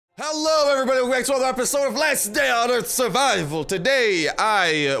Hello everybody, welcome back to another episode of Last Day on Earth Survival. Today,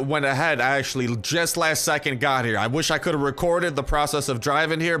 I went ahead, I actually just last second got here. I wish I could have recorded the process of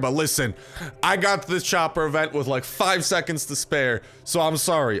driving here, but listen, I got to this chopper event with like 5 seconds to spare, so I'm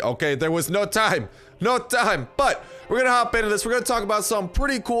sorry, okay? There was no time, but we're gonna hop into this. We're gonna talk about something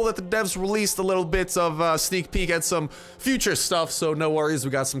pretty cool that the devs released a little bit of sneak peek at some future stuff, so no worries, we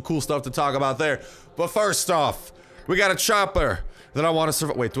got some cool stuff to talk about there. But first off, we got a chopper that I want to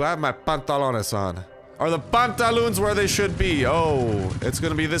survive. Wait, do I have my pantalones on? Are the pantaloons where they should be? Oh, it's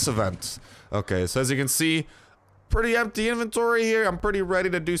gonna be this event. Okay, so as you can see, pretty empty inventory here. I'm pretty ready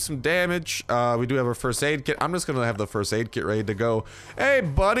to do some damage. We do have our first aid kit. I'm just gonna have the first aid kit ready to go. Hey,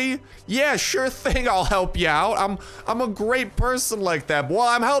 buddy. Yeah, sure thing. I'll help you out. I'm a great person like that. But while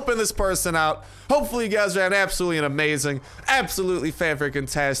I'm helping this person out, hopefully you guys are having absolutely an amazing, absolutely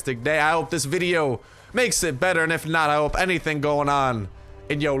fan-freaking-tastic day. I hope this video makes it better, and if not, I hope anything going on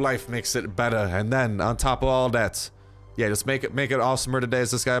in your life makes it better. And then on top of all that, yeah, just make it awesomer today.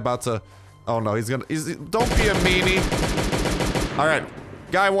 Is this guy about to? Oh no, don't be a meanie. All right,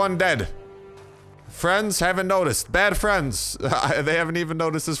 guy one dead. Friends haven't noticed. Bad friends. They haven't even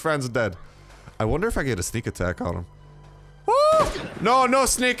noticed his friend's dead. I wonder if I get a sneak attack on him. Woo! No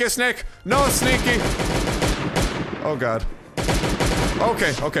sneaky snake. No sneaky. Oh god.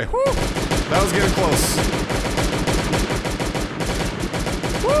 Okay. Woo! That was getting close.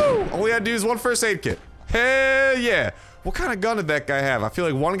 Woo! All we had to do is one first aid kit. Hell yeah. What kind of gun did that guy have? I feel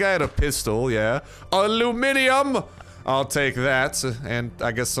like one guy had a pistol, yeah. Aluminum! I'll take that. And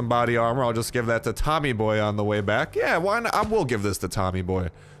I guess some body armor. I'll just give that to Tommy Boy on the way back. Yeah, why not? I will give this to Tommy Boy.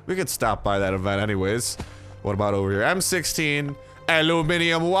 We could stop by that event anyways. What about over here? M16,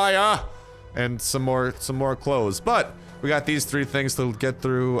 aluminum wire, and some more clothes. But we got these 3 things to get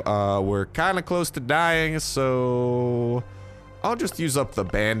through. We're kind of close to dying, so I'll just use up the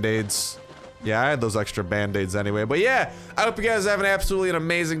band-aids. Yeah, I had those extra band-aids anyway. But yeah, I hope you guys have an absolutely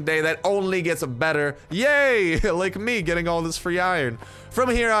amazing day that only gets better. Yay! Like me getting all this free iron from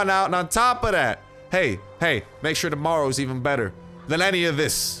here on out. And on top of that, hey, make sure tomorrow's even better than any of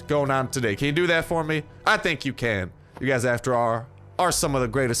this going on today. Can you do that for me? I think you can. You guys, after all, are some of the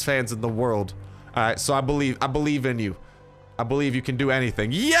greatest fans in the world. All right, so I believe in you. I believe you can do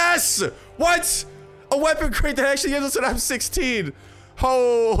anything. Yes! What? A weapon crate that actually gives us an M16.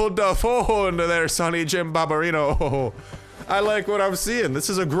 Hold the phone there, Sonny Jim Barbarino. I like what I'm seeing. This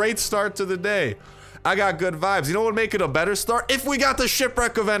is a great start to the day. I got good vibes. You know what would make it a better start? If we got the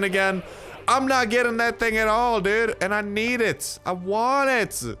shipwreck event again. I'm not getting that thing at all, dude. And I need it. I want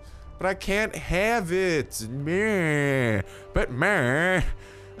it. But I can't have it. Meh. But meh.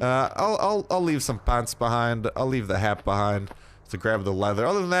 I'll leave some pants behind. I'll leave the hat behind to grab the leather.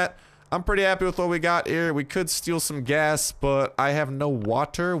 Other than that, I'm pretty happy with what we got here. We could steal some gas, but I have no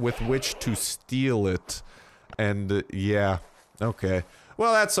water with which to steal it. And yeah, okay.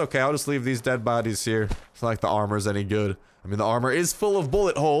 Well, that's okay. I'll just leave these dead bodies here. It's not like the armor's any good. I mean, the armor is full of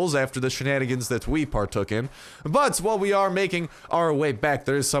bullet holes after the shenanigans that we partook in. But while we are making our way back,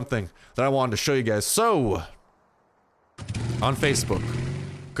 there is something that I wanted to show you guys. So, on Facebook,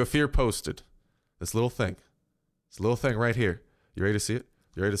 Kafir posted this little thing. This little thing right here. You ready to see it?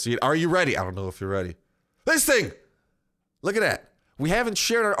 You ready to see it? Are you ready? I don't know if you're ready. This thing! Look at that. We haven't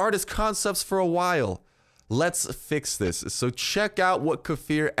shared our artist concepts for a while. Let's fix this. So check out what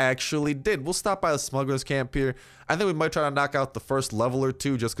Kafir actually did. We'll stop by the smuggler's camp here. I think we might try to knock out the first level or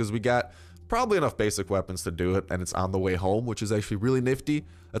 2 just because we got probably enough basic weapons to do it, and it's on the way home, which is actually really nifty.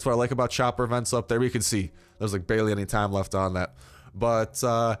 That's what I like about chopper events up there. You can see there's like barely any time left on that. But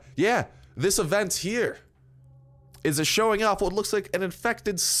yeah, this event here is showing off what looks like an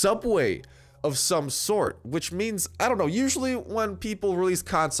infected subway of some sort, which means, I don't know, usually when people release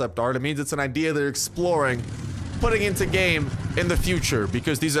concept art, it means it's an idea they're exploring, putting into game in the future,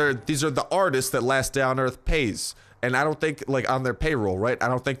 because these are the artists that Last Day on Earth pays. And I don't think, like, on their payroll, right? I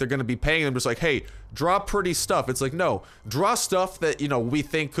don't think they're gonna be paying them just like, hey, draw pretty stuff. It's like, no, draw stuff that, you know, we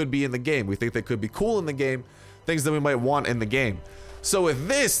think could be in the game. We think they could be cool in the game, things that we might want in the game. So with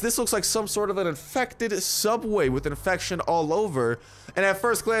this looks like some sort of an infected subway with infection all over. And at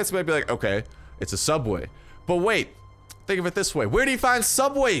first glance, you might be like, okay, it's a subway. But wait, think of it this way. Where do you find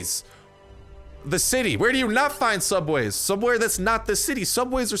subways? The city. Where do you not find subways? Somewhere that's not the city.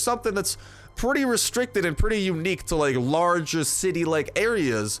 Subways are something that's pretty restricted and pretty unique to like larger city-like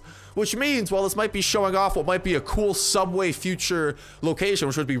areas, which means while this might be showing off what might be a cool subway future location,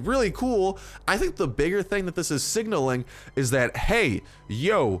 which would be really cool, I think the bigger thing that this is signaling is that, hey,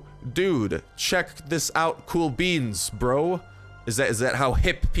 yo, dude, check this out, cool beans, bro. Is that how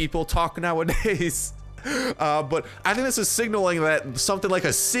hip people talk nowadays? But I think this is signaling that something like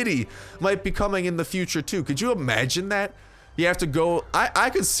a city might be coming in the future too. Could you imagine that? You have to go, I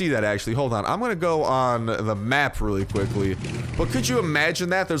could see that actually. Hold on, I'm gonna go on the map really quickly. But could you imagine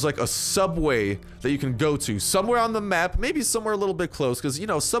that? There's like a subway that you can go to somewhere on the map, maybe somewhere a little bit close, because you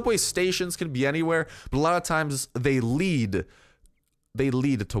know, subway stations can be anywhere, but a lot of times they lead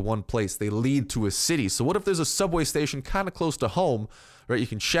to one place. They lead to a city. So what if there's a subway station kind of close to home, right? You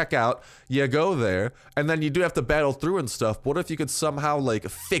can check out, you go there, and then you do have to battle through and stuff. But what if you could somehow like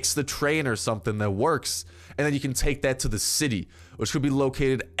fix the train or something that works, and then you can take that to the city, which could be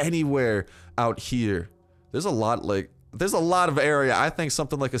located anywhere out here. There's a lot of area. I think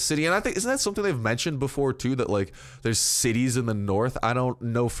something like a city, and I think, isn't that something they've mentioned before too, that like there's cities in the north? I don't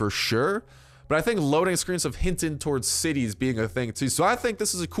know for sure, but I think loading screens have hinted towards cities being a thing too. So I think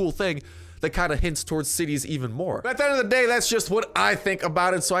this is a cool thing that kind of hints towards cities even more. But at the end of the day, that's just what I think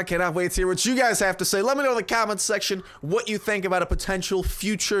about it, so I cannot wait to hear what you guys have to say. Let me know in the comments section what you think about a potential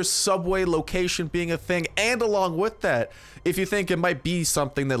future subway location being a thing, and along with that, if you think it might be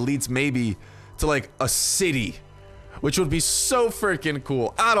something that leads maybe to like a city, which would be so freaking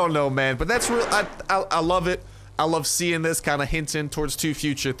cool. I don't know, man, but that's real. I love it. I love seeing this kind of hinting towards two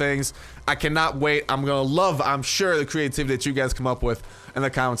future things. I cannot wait. I'm gonna love, I'm sure, the creativity that you guys come up with in the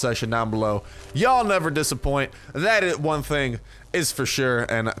comment section down below. Y'all never disappoint. That is one thing is for sure.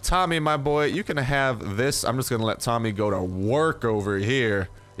 And Tommy, my boy, you can have this. I'm just gonna let Tommy go to work over here.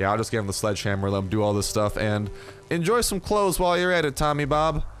 Yeah, I'll just give him the sledgehammer, let him do all this stuff, and enjoy some clothes while you're at it, Tommy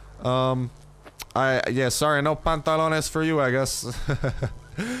Bob. Yeah, sorry, no pantalones for you, I guess.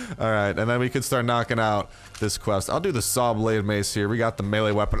 Alright, and then we could start knocking out this quest. I'll do the saw blade mace here. We got the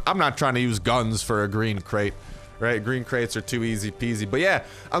melee weapon. I'm not trying to use guns for a green crate, right? Green crates are too easy peasy. But yeah,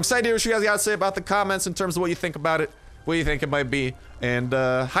 I'm excited to hear what you guys got to say about the comments in terms of what you think about it, what you think it might be, and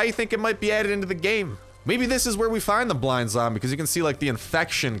how you think it might be added into the game. Maybe this is where we find the blind zombie, because you can see like the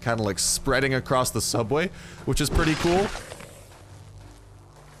infection kind of like spreading across the subway, which is pretty cool.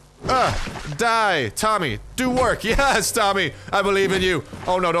 Die! Tommy, do work! Yes, Tommy! I believe in you!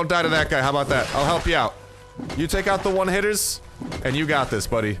 Oh no, don't die to that guy. How about that? I'll help you out. You take out the one-hitters, and you got this,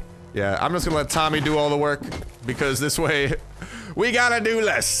 buddy. Yeah, I'm just gonna let Tommy do all the work, because this way, we gotta do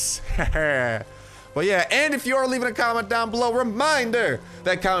less. But yeah, and if you are leaving a comment down below, reminder,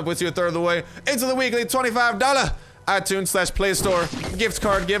 that comment puts you a third of the way into the weekly $25 iTunes/Play Store gift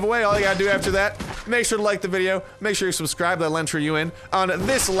card giveaway. All you gotta do after that, make sure to like the video, make sure you subscribe, that'll enter you in on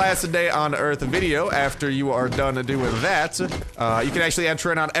this last day on Earth video. After you are done doing that, you can actually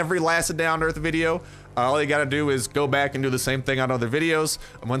enter in on every last day on Earth video. All you gotta do is go back and do the same thing on other videos.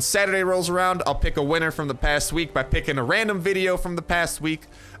 And when Saturday rolls around, I'll pick a winner from the past week by picking a random video from the past week.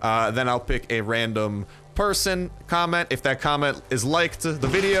 Then I'll pick a random person comment. If that comment is liked the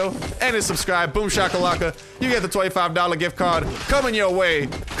video and is subscribed, boom shakalaka, you get the $25 gift card coming your way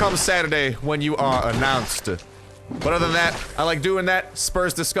come Saturday when you are announced. But other than that, I like doing that,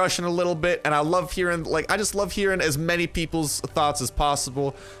 spurs discussion a little bit, and I love hearing, like, I just love hearing as many people's thoughts as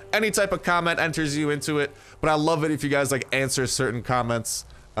possible. Any type of comment enters you into it, but I love it if you guys, like, answer certain comments,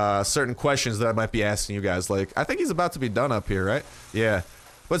 certain questions that I might be asking you guys. Like, I think he's about to be done up here, right? Yeah.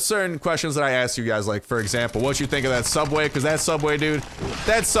 But certain questions that I ask you guys, like, for example, what you think of that subway? Because that subway, dude,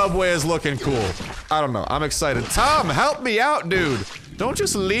 that subway is looking cool. I don't know. I'm excited. Tom, help me out, dude. Don't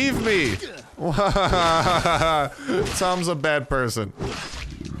just leave me. Tom's a bad person.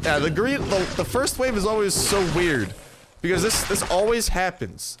 Yeah, the first wave is always so weird. Because this always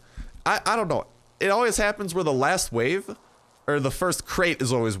happens. I don't know. It always happens where the last wave, or the first crate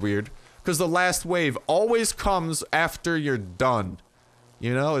is always weird. Because the last wave always comes after you're done.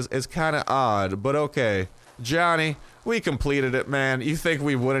 You know, it's kind of odd, but okay. Johnny, we completed it, man. You think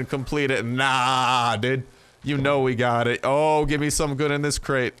we wouldn't complete it? Nah, dude. You know we got it. Oh, give me some good in this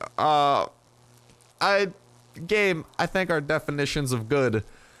crate. Game, I think our definitions of good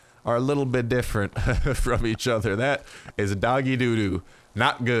are a little bit different from each other. That is doggy doo-doo.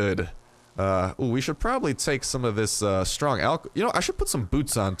 Not good. Ooh, we should probably take some of this strong alcohol. You know, I should put some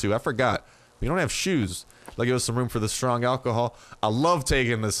boots on too. I forgot. We don't have shoes. Like, give us some room for the strong alcohol. I love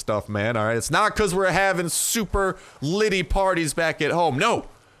taking this stuff, man. All right, it's not because we're having super litty parties back at home. No,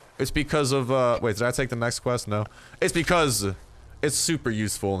 it's because of wait, did I take the next quest? No, it's because it's super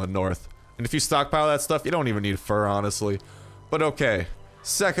useful in the north. And if you stockpile that stuff, you don't even need fur, honestly. But okay,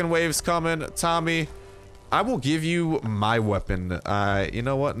 second wave's coming. Tommy, I will give you my weapon. You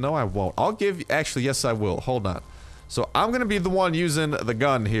know what? No, I won't. I'll give you, actually, yes, I will. Hold on. So I'm gonna be the one using the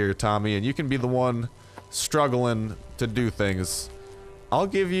gun here, Tommy, and you can be the one struggling to do things. I'll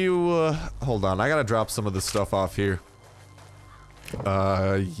give you, hold on, I gotta drop some of this stuff off here.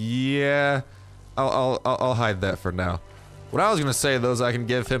 Yeah. I'll hide that for now. What I was gonna say though is I can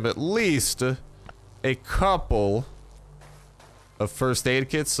give him at least a couple of first aid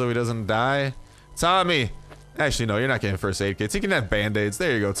kits so he doesn't die. Tommy! Actually, no, you're not getting first aid kits. He can have band-aids.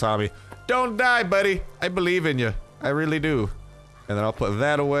 There you go, Tommy. Don't die, buddy. I believe in you. I really do. And then I'll put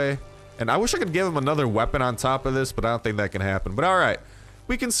that away. And I wish I could give him another weapon on top of this, but I don't think that can happen. But alright.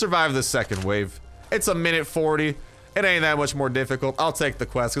 We can survive the second wave. It's a minute 40. It ain't that much more difficult. I'll take the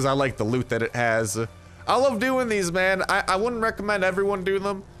quest because I like the loot that it has. I love doing these, man. I wouldn't recommend everyone do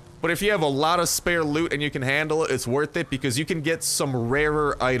them. But if you have a lot of spare loot and you can handle it, it's worth it because you can get some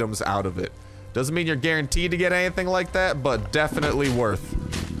rarer items out of it. Doesn't mean you're guaranteed to get anything like that, but definitely worth.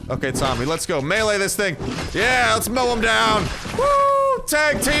 Okay, Tommy, let's go. Melee this thing. Yeah, let's mow him down. Woo!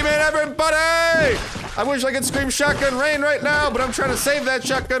 Tag team it, everybody! I wish I could scream shotgun rain right now, but I'm trying to save that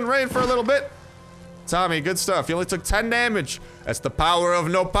shotgun rain for a little bit. Tommy, good stuff. You only took 10 damage. That's the power of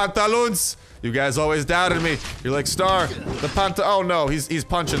no pantaloons. You guys always doubted me. You're like, Star, the oh no, he's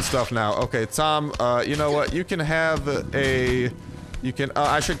punching stuff now. Okay, Tom, you know what? You can have a, you can,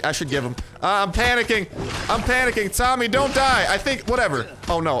 I should give him. I'm panicking. I'm panicking. Tommy, don't die. I think, whatever.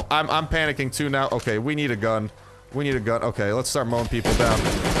 Oh no, I'm panicking too now. Okay, we need a gun. We need a gun. Okay, let's start mowing people down.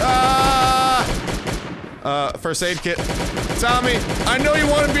 First aid kit. Tommy, I know you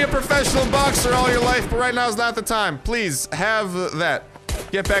want to be a professional boxer all your life, but right now is not the time. Please, have that.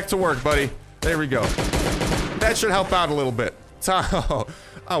 Get back to work, buddy. There we go. That should help out a little bit. Oh,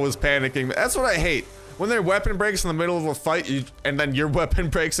 I was panicking. That's what I hate. When their weapon breaks in the middle of a fight, and then your weapon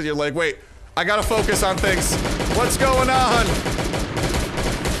breaks and you're like, wait, I gotta focus on things. What's going on?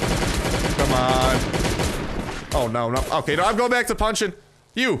 Come on. Oh, no, no. Okay, no, I'm going back to punching.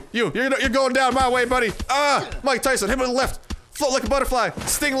 You're going down my way, buddy. Mike Tyson, hit with the left. Float like a butterfly.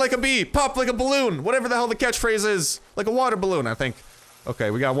 Sting like a bee. Pop like a balloon. Whatever the hell the catchphrase is. Like a water balloon, I think.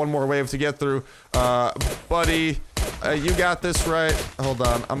 Okay, we got one more wave to get through. Buddy, you got this right. Hold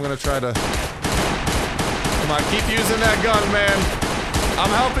on, I'm gonna try to... Come on, keep using that gun, man.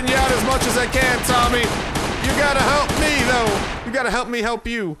 I'm helping you out as much as I can, Tommy. You gotta help me, though. You gotta help me help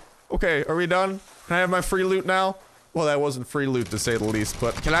you. Okay, are we done? Can I have my free loot now? Well, that wasn't free loot, to say the least,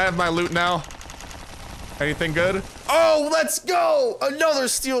 but can I have my loot now? Anything good? Oh, let's go! Another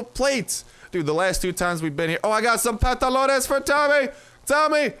steel plate! Dude, the last 2 times we've been here... Oh, I got some pantalones for Tommy!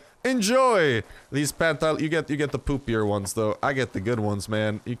 Tommy, enjoy! These you get the poopier ones, though. I get the good ones,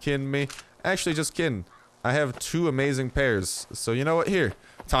 man. You kidding me? Actually, just kidding. I have 2 amazing pairs. So, you know what? Here,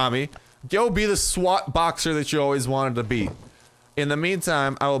 Tommy, go be the SWAT boxer that you always wanted to be. In the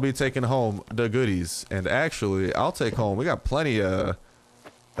meantime, I will be taking home the goodies. And actually, I'll take home... We got plenty, that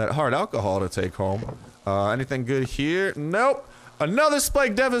hard alcohol to take home. Anything good here? Nope. Another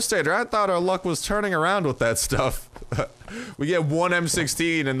Spike Devastator. I thought our luck was turning around with that stuff. We get 1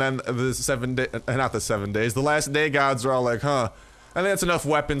 M16 and then the 7 day, not the 7 days. The last day gods are all like, huh. I think that's enough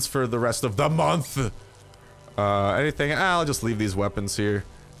weapons for the rest of the month. Anything? I'll just leave these weapons here.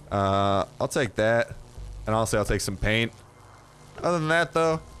 I'll take that. And also I'll take some paint. Other than that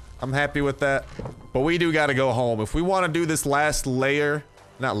though, I'm happy with that. But we do gotta go home. If we want to do this last layer,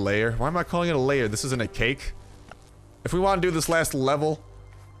 not layer, why am I calling it a layer? This isn't a cake. If we want to do this last level,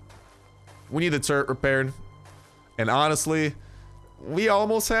 we need the turret repaired. And honestly, we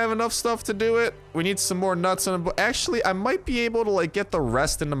almost have enough stuff to do it. We need some more nuts and actually, I might be able to like get the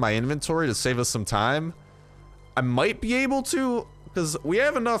rest into my inventory to save us some time. I might be able to, because we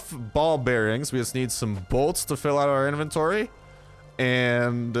have enough ball bearings. We just need some bolts to fill out our inventory.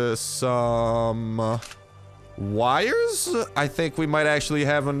 And some wires? I think we might actually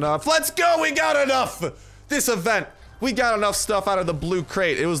have enough. Let's go! We got enough! This event, we got enough stuff out of the blue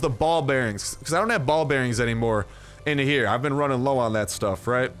crate. It was the ball bearings, because I don't have ball bearings anymore into here. I've been running low on that stuff,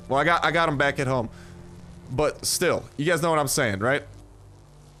 right? Well, I got them back at home. But still, you guys know what I'm saying, right?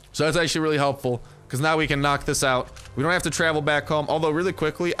 So that's actually really helpful, because now we can knock this out. We don't have to travel back home, although really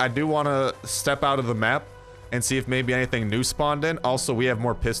quickly, I do want to step out of the map and see if maybe anything new spawned in. Also, we have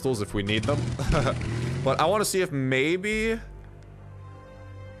more pistols if we need them. But I want to see if maybe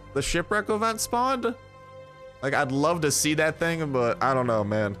the shipwreck event spawned. Like, I'd love to see that thing, but I don't know,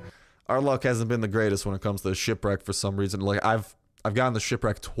 man. Our luck hasn't been the greatest when it comes to the shipwreck for some reason. Like, I've gotten the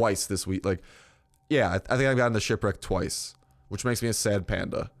shipwreck twice this week. Like, yeah, I think I've gotten the shipwreck twice, which makes me a sad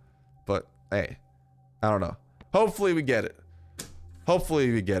panda. But, hey, I don't know. Hopefully we get it.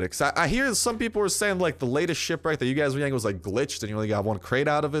 Hopefully we get it. Because I hear some people were saying, like, the latest shipwreck that you guys were saying was, like, glitched and you only got 1 crate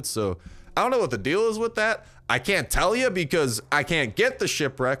out of it. So, I don't know what the deal is with that. I can't tell you because I can't get the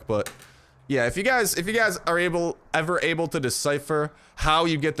shipwreck, but... yeah, if you guys are ever able to decipher how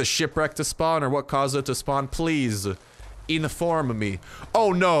you get the shipwreck to spawn or what caused it to spawn, please inform me.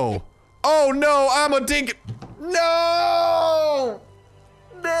 Oh no. Oh no, I'm a dink. No!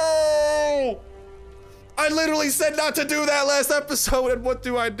 No! I literally said not to do that last episode, and what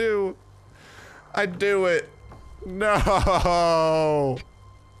do? I do it. No!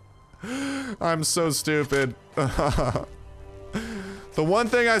 I'm so stupid. The one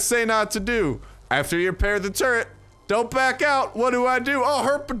thing I say not to do, after you repair the turret, don't back out. What do? Oh,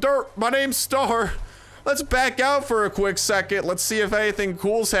 herp-a-derp, my name's Star. Let's back out for a quick second. Let's see if anything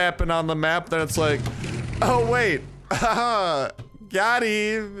cool's happened on the map. Then it's like, oh wait, got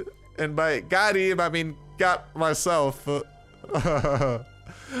him. And by got him, I mean got myself.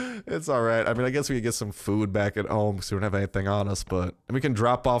 It's all right. I mean, I guess we could get some food back at home because we don't have anything on us, but we can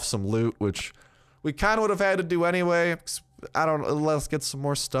drop off some loot, which we kind of would have had to do anyway. I don't know. Let's get some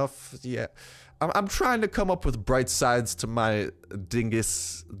more stuff. Yeah. I'm trying to come up with bright sides to my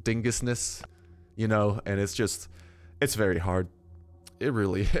dingusness, you know, and it's very hard. It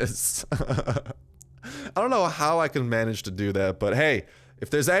really is. I don't know how I can manage to do that, but hey,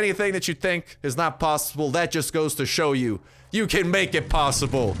 if there's anything that you think is not possible, that just goes to show you can make it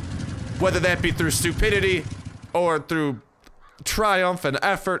possible. Whether that be through stupidity or through triumph and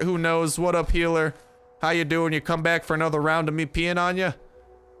effort, who knows. What up, healer? How you doing? You come back for another round of me peeing on you?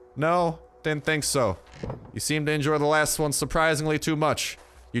 No? Didn't think so. You seem to enjoy the last one surprisingly too much.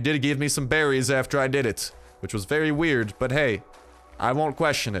 You did give me some berries after I did it, which was very weird, but hey, I won't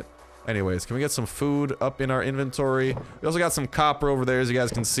question it. Anyways, can we get some food up in our inventory? We also got some copper over there, as you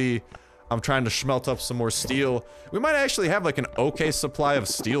guys can see. I'm trying to smelt up some more steel. We might actually have like an okay supply of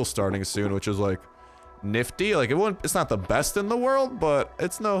steel starting soon, which is like nifty. Like it's not the best in the world, but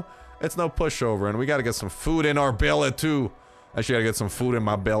it's no pushover. And we gotta get some food in our belly too. Actually, gotta get some food in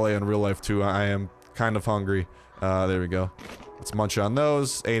my belly in real life too. I am kind of hungry. There we go. Let's munch on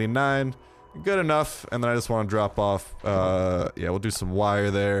those. 89. Good enough. And then I just want to drop off, yeah, we'll do some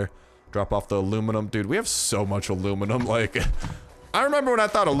wire there. Drop off the aluminum. Dude, we have so much aluminum, like... I remember when I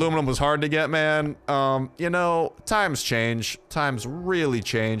thought aluminum was hard to get, man. You know, times change. Times really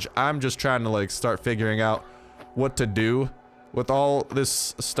change. I'm just trying to, like, start figuring out what to do with all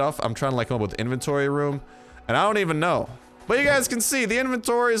this stuff. I'm trying to, like, come up with inventory room. And I don't even know. But you guys can see, the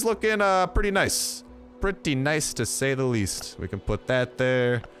inventory is looking, pretty nice. Pretty nice, to say the least. We can put that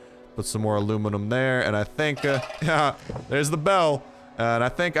there. Put some more aluminum there. And I think, yeah, there's the bell. And I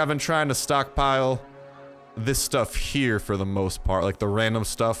think I've been trying to stockpile this stuff here for the most part, like the random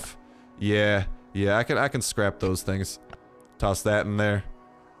stuff. Yeah, I can scrap those things. Toss that in there.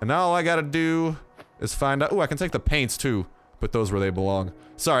 And now all I gotta do is find out. Oh, I can take the paints too. Put those where they belong.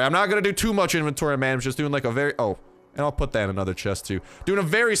 Sorry, I'm not gonna do too much inventory management. Just doing like a very, oh, and I'll put that in another chest too. Doing a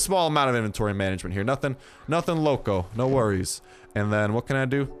very small amount of inventory management here. Nothing loco. No worries. And then what can I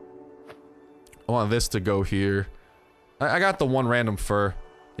do? I want this to go here. I got the one random fur.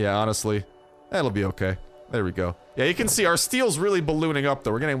 Yeah, honestly, that'll be okay. There we go. Yeah, you can see our steel's really ballooning up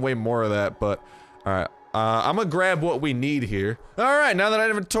though. We're getting way more of that, but all right. I'm gonna grab what we need here. All right, now that our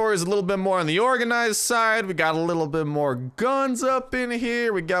inventory is a little bit more on the organized side, we got a little bit more guns up in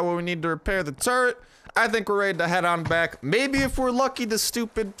here. We got what we need to repair the turret. I think we're ready to head on back. Maybe if we're lucky, the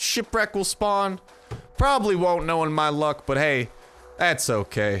stupid shipwreck will spawn. Probably won't, knowing my luck, but hey, that's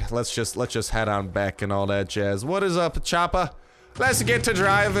okay. Let's just head on back and all that jazz. What is up, Chopper? Let's get to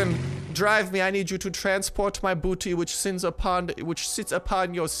driving. Drive me. I need you to transport my booty, which sits upon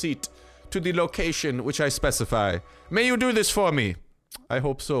your seat, to the location which I specify. May you do this for me? I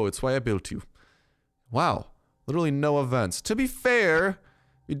hope so. It's why I built you. Wow. Literally no events. To be fair,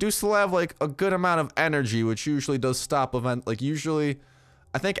 we do still have like a good amount of energy, which usually does stop event. Like usually,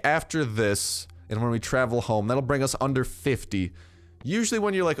 I think after this, and when we travel home, that'll bring us under 50. Usually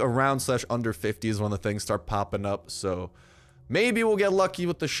when you're like around / under 50 is when the things start popping up, so maybe we'll get lucky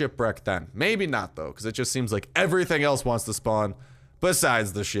with the shipwreck then. Maybe not though, because it just seems like everything else wants to spawn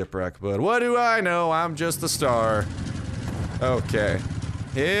besides the shipwreck. But what do I know? I'm just a star. Okay.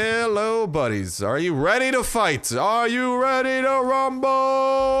 Hello, buddies. Are you ready to fight? Are you ready to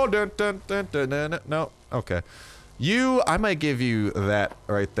rumble? Dun, dun, dun, dun, dun, dun. No? Okay. I might give you that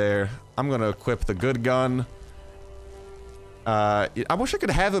right there. I'm gonna equip the good gun. I wish I could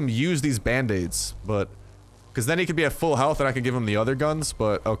have him use these band-aids, but... because then he could be at full health and I could give him the other guns,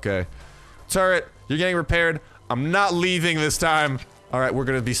 but okay. Turret, you're getting repaired. I'm not leaving this time. Alright,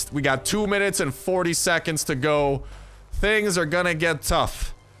 we got 2 minutes and 40 seconds to go. Things are gonna get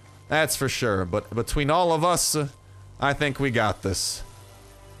tough. That's for sure, but between all of us, I think we got this.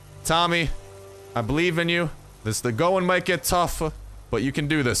 Tommy, I believe in you. The going might get tough, but you can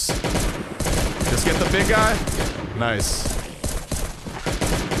do this. Just get the big guy. Nice.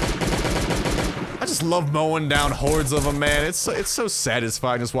 I just love mowing down hordes of them, man. It's so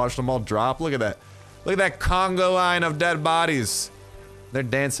satisfying just watching them all drop. Look at that. Look at that Congo line of dead bodies. They're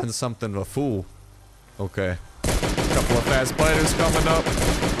dancing something a fool. Okay. Couple of fast spiders coming up.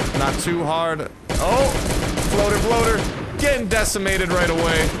 Not too hard. Oh! Floater. Getting decimated right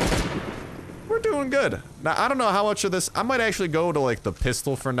away. We're doing good. Now, I don't know how much of this... I might actually go to, like, the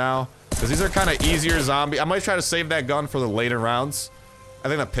pistol for now. Because these are kind of easier zombie... I might try to save that gun for the later rounds. I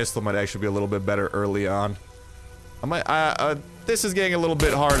think the pistol might actually be a little bit better early on. I might... this is getting a little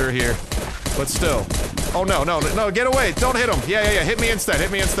bit harder here. But still. Oh, no, get away. Don't hit him. Yeah. Hit me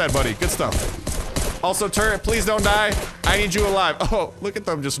instead, buddy. Good stuff. Also, turret, please don't die. I need you alive. Oh, look at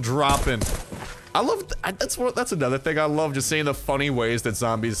them just dropping. I love... That's another thing I love, just seeing the funny ways that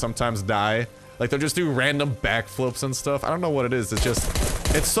zombies sometimes die. Like, they'll just do random backflips and stuff. I don't know what it is. It's just...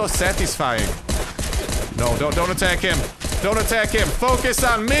 It's so satisfying. No, don't attack him. Don't attack him. Focus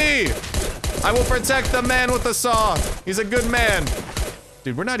on me! I will protect the man with the saw. He's a good man.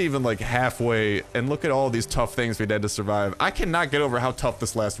 Dude, we're not even, like, halfway. And look at all these tough things we had to survive. I cannot get over how tough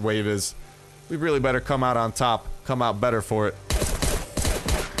this last wave is. We really better come out on top. Come out better for it.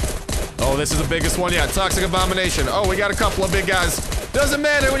 Oh, this is the biggest one yet. Toxic Abomination. Oh, we got a couple of big guys. Doesn't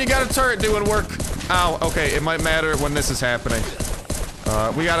matter when you got a turret doing work. Ow. Okay, it might matter when this is happening.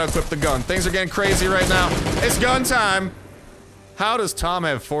 We gotta equip the gun. Things are getting crazy right now. It's gun time. How does Tom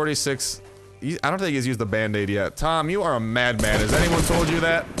have 46... I don't think he's used the band-aid yet. Tom, you are a madman. Has anyone told you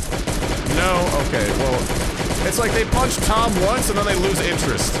that? No? Okay, well... It's like they punch Tom once and then they lose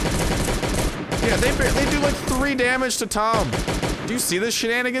interest. Yeah, they do like 3 damage to Tom. Do you see this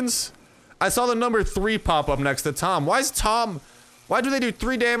shenanigans? I saw the number 3 pop up next to Tom. Why do they do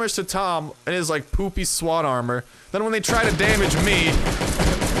 3 damage to Tom and his like poopy SWAT armor? Then when they try to damage me,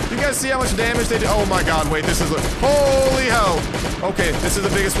 you guys see how much damage they do? Oh my god, wait, this is a... Holy hell! Okay, this is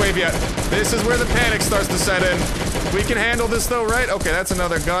the biggest wave yet. This is where the panic starts to set in. We can handle this though, right? Okay, that's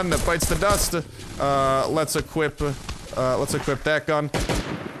another gun that bites the dust. Let's equip that gun.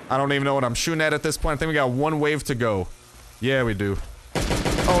 I don't even know what I'm shooting at this point. I think we got 1 wave to go. Yeah, we do.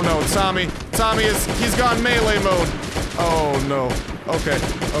 Oh no, Tommy. He's gone melee mode. Oh no. Okay.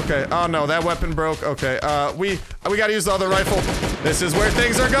 Oh no, that weapon broke. Okay, we gotta use the other rifle. This is where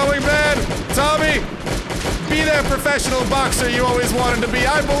things are going bad. Tommy! Be that professional boxer you always wanted to be.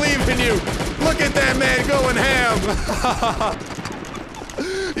 I believe in you. Look at that man going ham.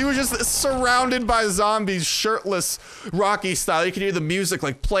 He was just surrounded by zombies, shirtless, Rocky style. You can hear the music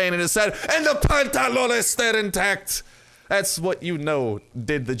like playing in his head. And the pantalones they're intact. That's what you know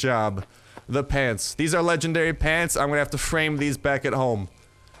did the job. The pants. These are legendary pants. I'm gonna have to frame these back at home.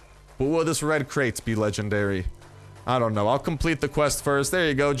 But will this red crates be legendary? I don't know. I'll complete the quest first. There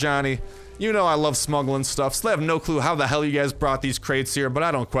you go, Johnny. You know I love smuggling stuff. Still have no clue how the hell you guys brought these crates here, but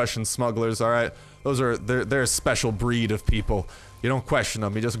I don't question smugglers, alright? They're a special breed of people. You don't question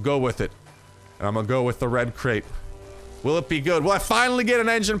them. You just go with it. And I'm gonna go with the red crate. Will it be good? Will I finally get an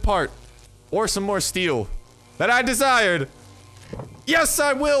engine part? Or some more steel that I desired? Yes,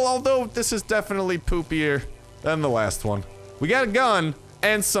 I will, although this is definitely poopier than the last one. We got a gun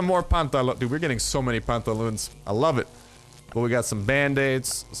and some more pantaloons. Dude, we're getting so many pantaloons. I love it. But we got some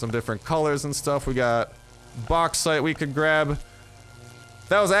band-aids, some different colors and stuff. We got bauxite we could grab.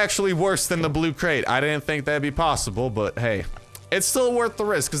 That was actually worse than the blue crate. I didn't think that'd be possible, but hey. It's still worth the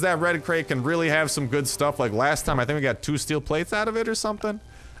risk, because that red crate can really have some good stuff. Like last time, I think we got 2 steel plates out of it or something.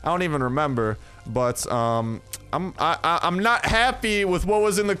 I don't even remember, but I'm not happy with what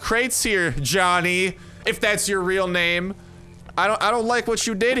was in the crates here, Johnny. If that's your real name, I don't like what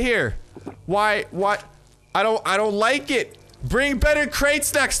you did here. Why? I don't like it. Bring better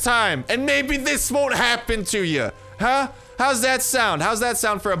crates next time, and maybe this won't happen to you, huh? How's that sound? How's that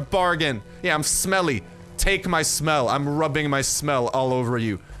sound for a bargain? Yeah, I'm smelly. Take my smell. I'm rubbing my smell all over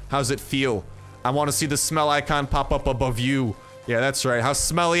you. How's it feel? I want to see the smell icon pop up above you. Yeah, that's right. How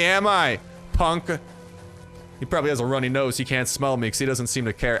smelly am I, punk? He probably has a runny nose. He can't smell me because he doesn't seem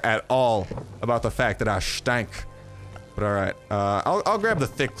to care at all about the fact that I stank. But alright. I'll grab the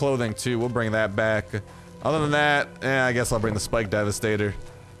thick clothing too. We'll bring that back. Other than that, I guess I'll bring the Spike Devastator.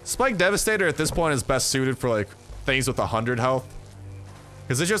 Spike Devastator at this point is best suited for like things with 100 health.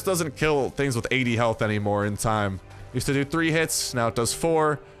 Because it just doesn't kill things with 80 health anymore in time. Used to do 3 hits, now it does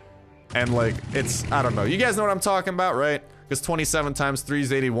 4. And like, it's, I don't know. You guys know what I'm talking about, right? Because 27 times 3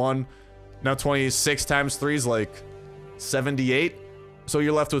 is 81. Now 26 times 3 is like 78. So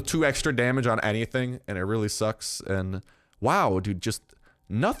you're left with 2 extra damage on anything, and it really sucks. And wow, dude, just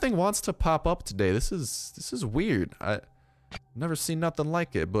nothing wants to pop up today. This is weird. I've never seen nothing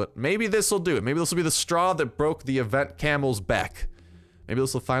like it, but maybe this will do it. Maybe this will be the straw that broke the event camel's back. Maybe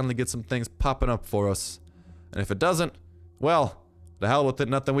this will finally get some things popping up for us. And if it doesn't, well, the hell with it.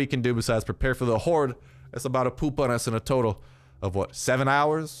 Nothing we can do besides prepare for the horde that's about to poop on us in a total of what, 7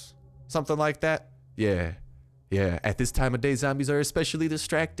 hours? Something like that? Yeah. Yeah, at this time of day, zombies are especially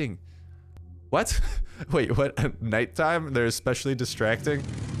distracting. What? Wait, what? Nighttime? They're especially distracting?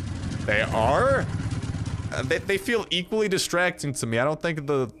 They are? They feel equally distracting to me. I don't think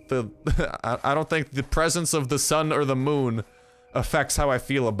I don't think the presence of the sun or the moon affects how I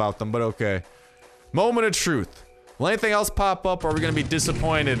feel about them, but okay. Moment of truth. Will anything else pop up, or are we gonna be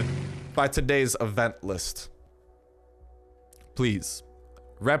disappointed by today's event list? Please.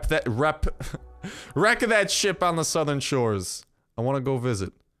 Wreck that ship on the southern shores. I wanna go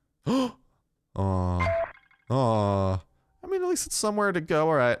visit. Aww. Aww. I mean, at least it's somewhere to go.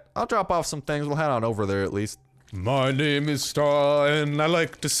 Alright, I'll drop off some things. We'll head on over there at least. My name is Star, and I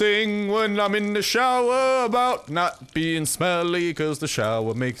like to sing when I'm in the shower about not being smelly, cause the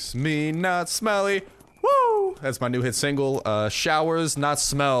shower makes me not smelly. Woo! That's my new hit single, Showers Not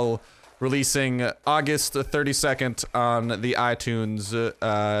Smell, releasing August 32nd on the iTunes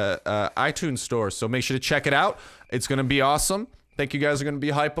store. So make sure to check it out. It's gonna be awesome. Think you guys are gonna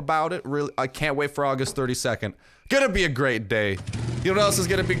be hype about it. Really, I can't wait for August 32nd. Gonna be a great day. You know what else is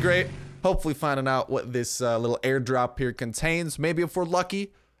gonna be great? Hopefully finding out what this little airdrop here contains. Maybe if we're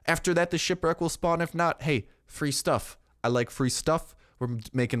lucky, after that the shipwreck will spawn. If not, hey, free stuff. I like free stuff. We're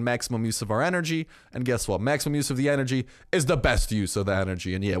making maximum use of our energy. And guess what? Maximum use of the energy is the best use of the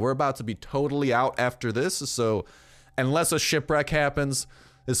energy. And yeah, we're about to be totally out after this. So unless a shipwreck happens,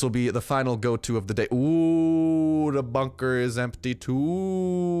 this will be the final go-to of the day. Ooh, the bunker is empty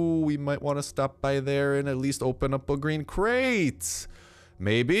too. We might want to stop by there and at least open up a green crate.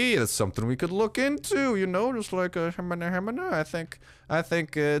 Maybe it's something we could look into, you know, just like a I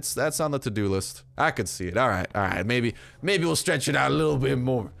think that's on the to-do list. I could see it. All right. Maybe we'll stretch it out a little bit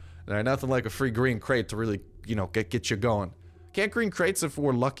more. All right, nothing like a free green crate to really, you know, get you going. Can't green crates, if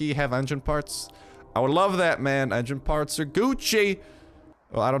we're lucky, have engine parts? I would love that, man. Engine parts are Gucci.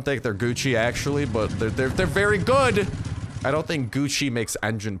 Well, I don't think they're Gucci actually, but they're very good. I don't think Gucci makes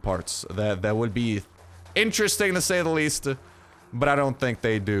engine parts. That would be interesting to say the least. But I don't think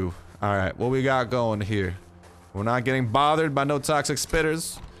they do. Alright, what we got going here? We're not getting bothered by no toxic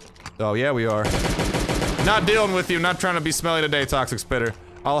spitters. Oh, yeah, we are. Not dealing with you, not trying to be smelly today, toxic spitter.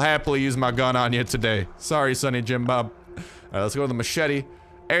 I'll happily use my gun on you today. Sorry, Sonny Jim Bob. Alright, let's go to the machete.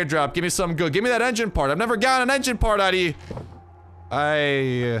 Airdrop, give me something good. Give me that engine part. I've never gotten an engine part out of you.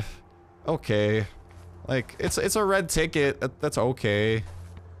 Okay. Like, it's a red ticket. That's okay.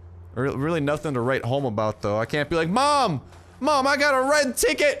 Really nothing to write home about, though. I can't be like, Mom, I got a red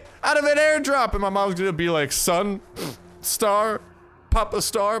ticket out of an airdrop, and my mom's gonna be like, son, Star, Papa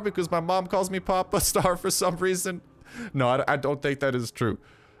Star, because my mom calls me Papa Star for some reason. No, I don't think that is true.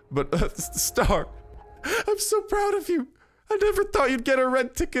 But, Star, I'm so proud of you. I never thought you'd get a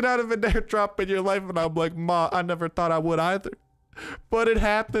red ticket out of an airdrop in your life, and I'm like, Ma, I never thought I would either. But it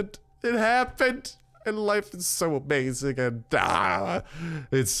happened. It happened. And life is so amazing, and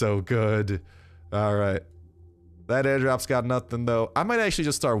it's so good. Alright. That airdrop's got nothing though. I might actually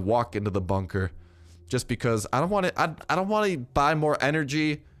just start walking to the bunker. Just because I don't want to I don't want to buy more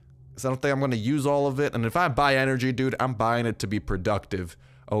energy. Because I don't think I'm going to use all of it. And if I buy energy, dude, I'm buying it to be productive.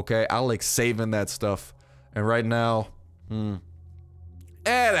 Okay? I like saving that stuff. And right now, the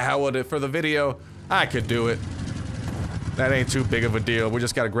hell with it. For the video, I could do it. That ain't too big of a deal. We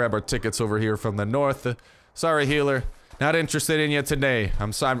just gotta grab our tickets over here from the north. Sorry, healer. Not interested in you today.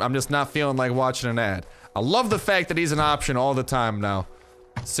 I'm sorry. I'm just not feeling like watching an ad. I love the fact that he's an option all the time now.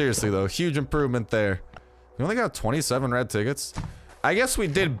 Seriously though, huge improvement there. We only got 27 red tickets. I guess we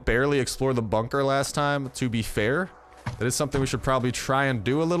did barely explore the bunker last time, to be fair. That is something we should probably try and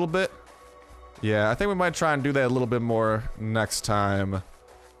do a little bit. Yeah, I think we might try and do that a little bit more next time.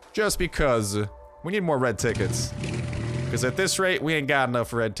 Just because we need more red tickets. Because at this rate, we ain't got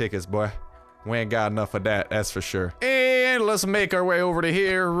enough red tickets, boy. We ain't got enough of that, that's for sure. And let's make our way over to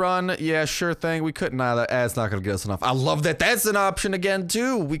here. Run. Yeah, sure thing. We couldn't either. Ads not gonna get us enough. I love that that's an option again,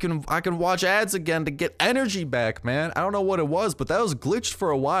 too. I can watch ads again to get energy back, man. I don't know what it was, but that was glitched for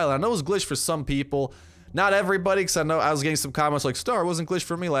a while. I know it was glitched for some people. Not everybody, because I know I was getting some comments like, Star, it wasn't glitched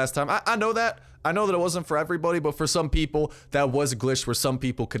for me last time. I know that. I know that it wasn't for everybody, but for some people, that was glitched where some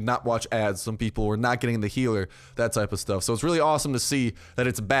people could not watch ads. Some people were not getting the healer, that type of stuff. So it's really awesome to see that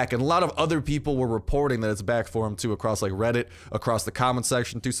it's back. And a lot of other people were reporting that it's back for them too, across like Reddit, across the comment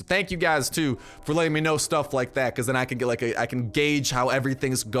section too. So thank you guys too for letting me know stuff like that, because then I can get like I can gauge how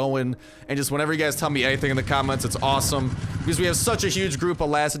everything's going. And just whenever you guys tell me anything in the comments, it's awesome. Because we have such a huge group of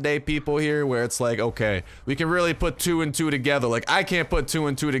last day people here where it's like, okay, we can really put 2 and 2 together. Like I can't put 2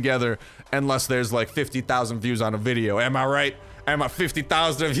 and 2 together unless there's like 50,000 views on a video. Am I right? Am I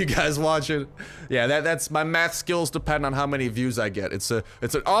 50,000 of you guys watching? Yeah, that's my math skills depend on how many views I get. It's an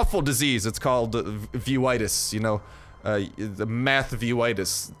awful disease. It's called viewitis, you know, the math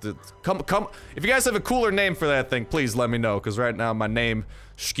viewitis. Come, if you guys have a cooler name for that thing, please let me know, because right now my name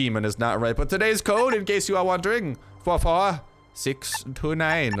scheming is not right. But today's code, in case you are wondering,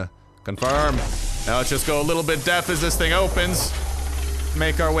 44629. Confirm. Now let's just go a little bit deaf as this thing opens.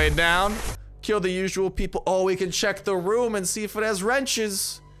 Make our way down. Kill the usual people. Oh, we can check the room and see if it has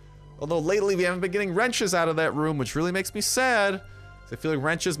wrenches. Although lately we haven't been getting wrenches out of that room, which really makes me sad. I feel like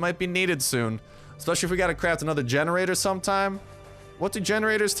wrenches might be needed soon. Especially if we gotta craft another generator sometime. What do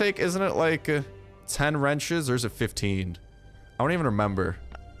generators take? Isn't it like 10 wrenches or is it 15? I don't even remember.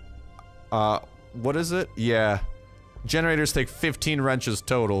 What is it? Yeah. Generators take 15 wrenches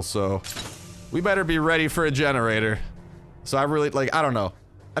total, so we better be ready for a generator. So I really, like, I don't know.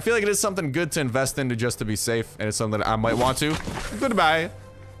 I feel like it is something good to invest into just to be safe, and it's something that I might want to, goodbye,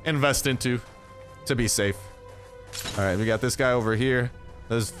 invest into to be safe. Alright, we got this guy over here.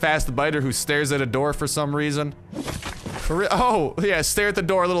 This fast biter who stares at a door for some reason. Oh, yeah, stare at the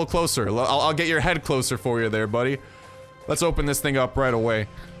door a little closer. I'll get your head closer for you there, buddy. Let's open this thing up right away.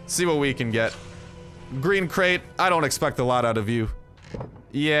 See what we can get. Green crate, I don't expect a lot out of you.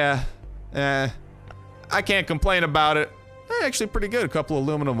 Yeah, I can't complain about it. Actually pretty good. A couple of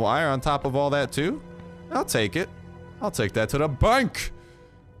aluminum wire on top of all that too. I'll take it. I'll take that to the bank.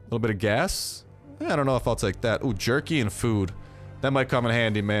 A little bit of gas. I don't know if I'll take that. Ooh, jerky and food. That might come in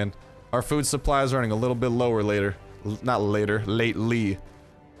handy, man. Our food supply is running a little bit lower later. Not later, lately.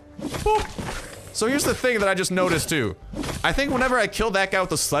 Boop. So here's the thing that I just noticed too. I think whenever I kill that guy with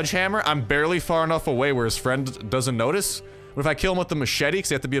the sledgehammer, I'm barely far enough away where his friend doesn't notice. But if I kill him with the machete,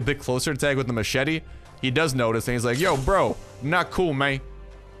 because you have to be a bit closer to tag with the machete, he does notice, and he's like, yo, bro, not cool, man.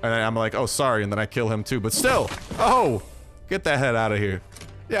 And then I'm like, oh, sorry, and then I kill him too, but still, oh, get that head out of here.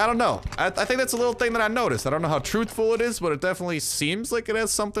 Yeah, I don't know. I think that's a little thing that I noticed. I don't know how truthful it is, but it definitely seems like it has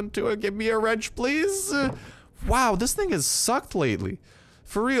something to it. Give me a wrench, please. Wow, this thing has sucked lately.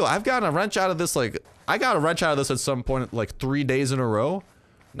 For real, I've gotten a wrench out of this, like, I got a wrench out of this at some point, like 3 days in a row.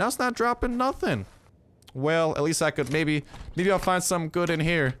 Now it's not dropping nothing. Well, at least I could maybe I'll find something good in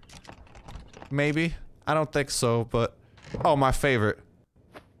here. Maybe. I don't think so, but... Oh, my favorite.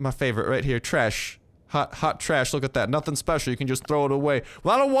 My favorite right here. Trash. Hot trash. Look at that. Nothing special. You can just throw it away.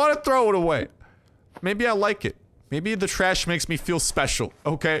 Well, I don't want to throw it away. Maybe I like it. Maybe the trash makes me feel special.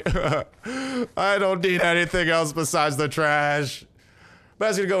 Okay? I don't need anything else besides the trash. But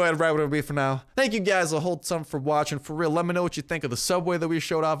that's gonna go ahead and wrap it up with me for now. Thank you guys a whole ton for watching. For real, let me know what you think of the subway that we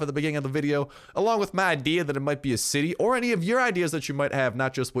showed off at the beginning of the video, along with my idea that it might be a city, or any of your ideas that you might have,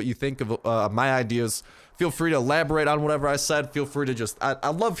 not just what you think of my ideas. Feel free to elaborate on whatever I said. Feel free to just, I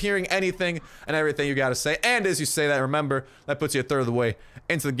love hearing anything and everything you gotta say. And as you say that, remember, that puts you a third of the way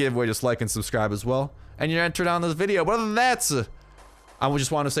into the giveaway. Just like and subscribe as well. And you're entered on this video. But other than that, I would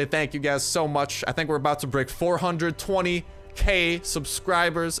just want to say thank you guys so much. I think we're about to break 420K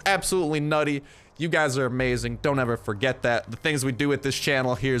subscribers. Absolutely nutty. You guys are amazing. Don't ever forget that. The things we do at this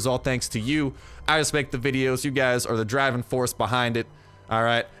channel here is all thanks to you. I just make the videos. You guys are the driving force behind it. All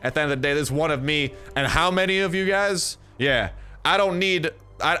right. At the end of the day, there's one of me. And how many of you guys? Yeah. I don't need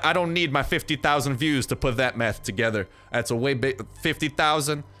my 50,000 views to put that math together. That's a way big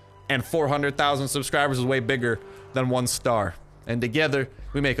 50,000 and 400,000 subscribers is way bigger than 1 star. And together,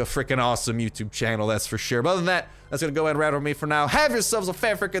 we make a freaking awesome YouTube channel, that's for sure. But other than that, that's gonna go ahead and wrap it with me for now. Have yourselves a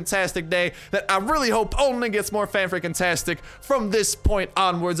fan-freaking-tastic day that I really hope only gets more fan-freaking-tastic from this point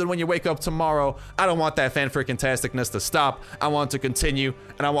onwards. And when you wake up tomorrow, I don't want that fan-freaking-tasticness to stop. I want it to continue,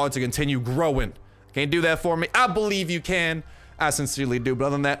 and I want it to continue growing. Can you do that for me? I believe you can. I sincerely do. But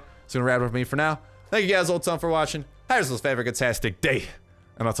other than that, it's gonna wrap it with me for now. Thank you guys all the time for watching. Have yourselves a fan-freaking-tastic day.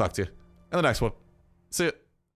 And I'll talk to you in the next one. See ya.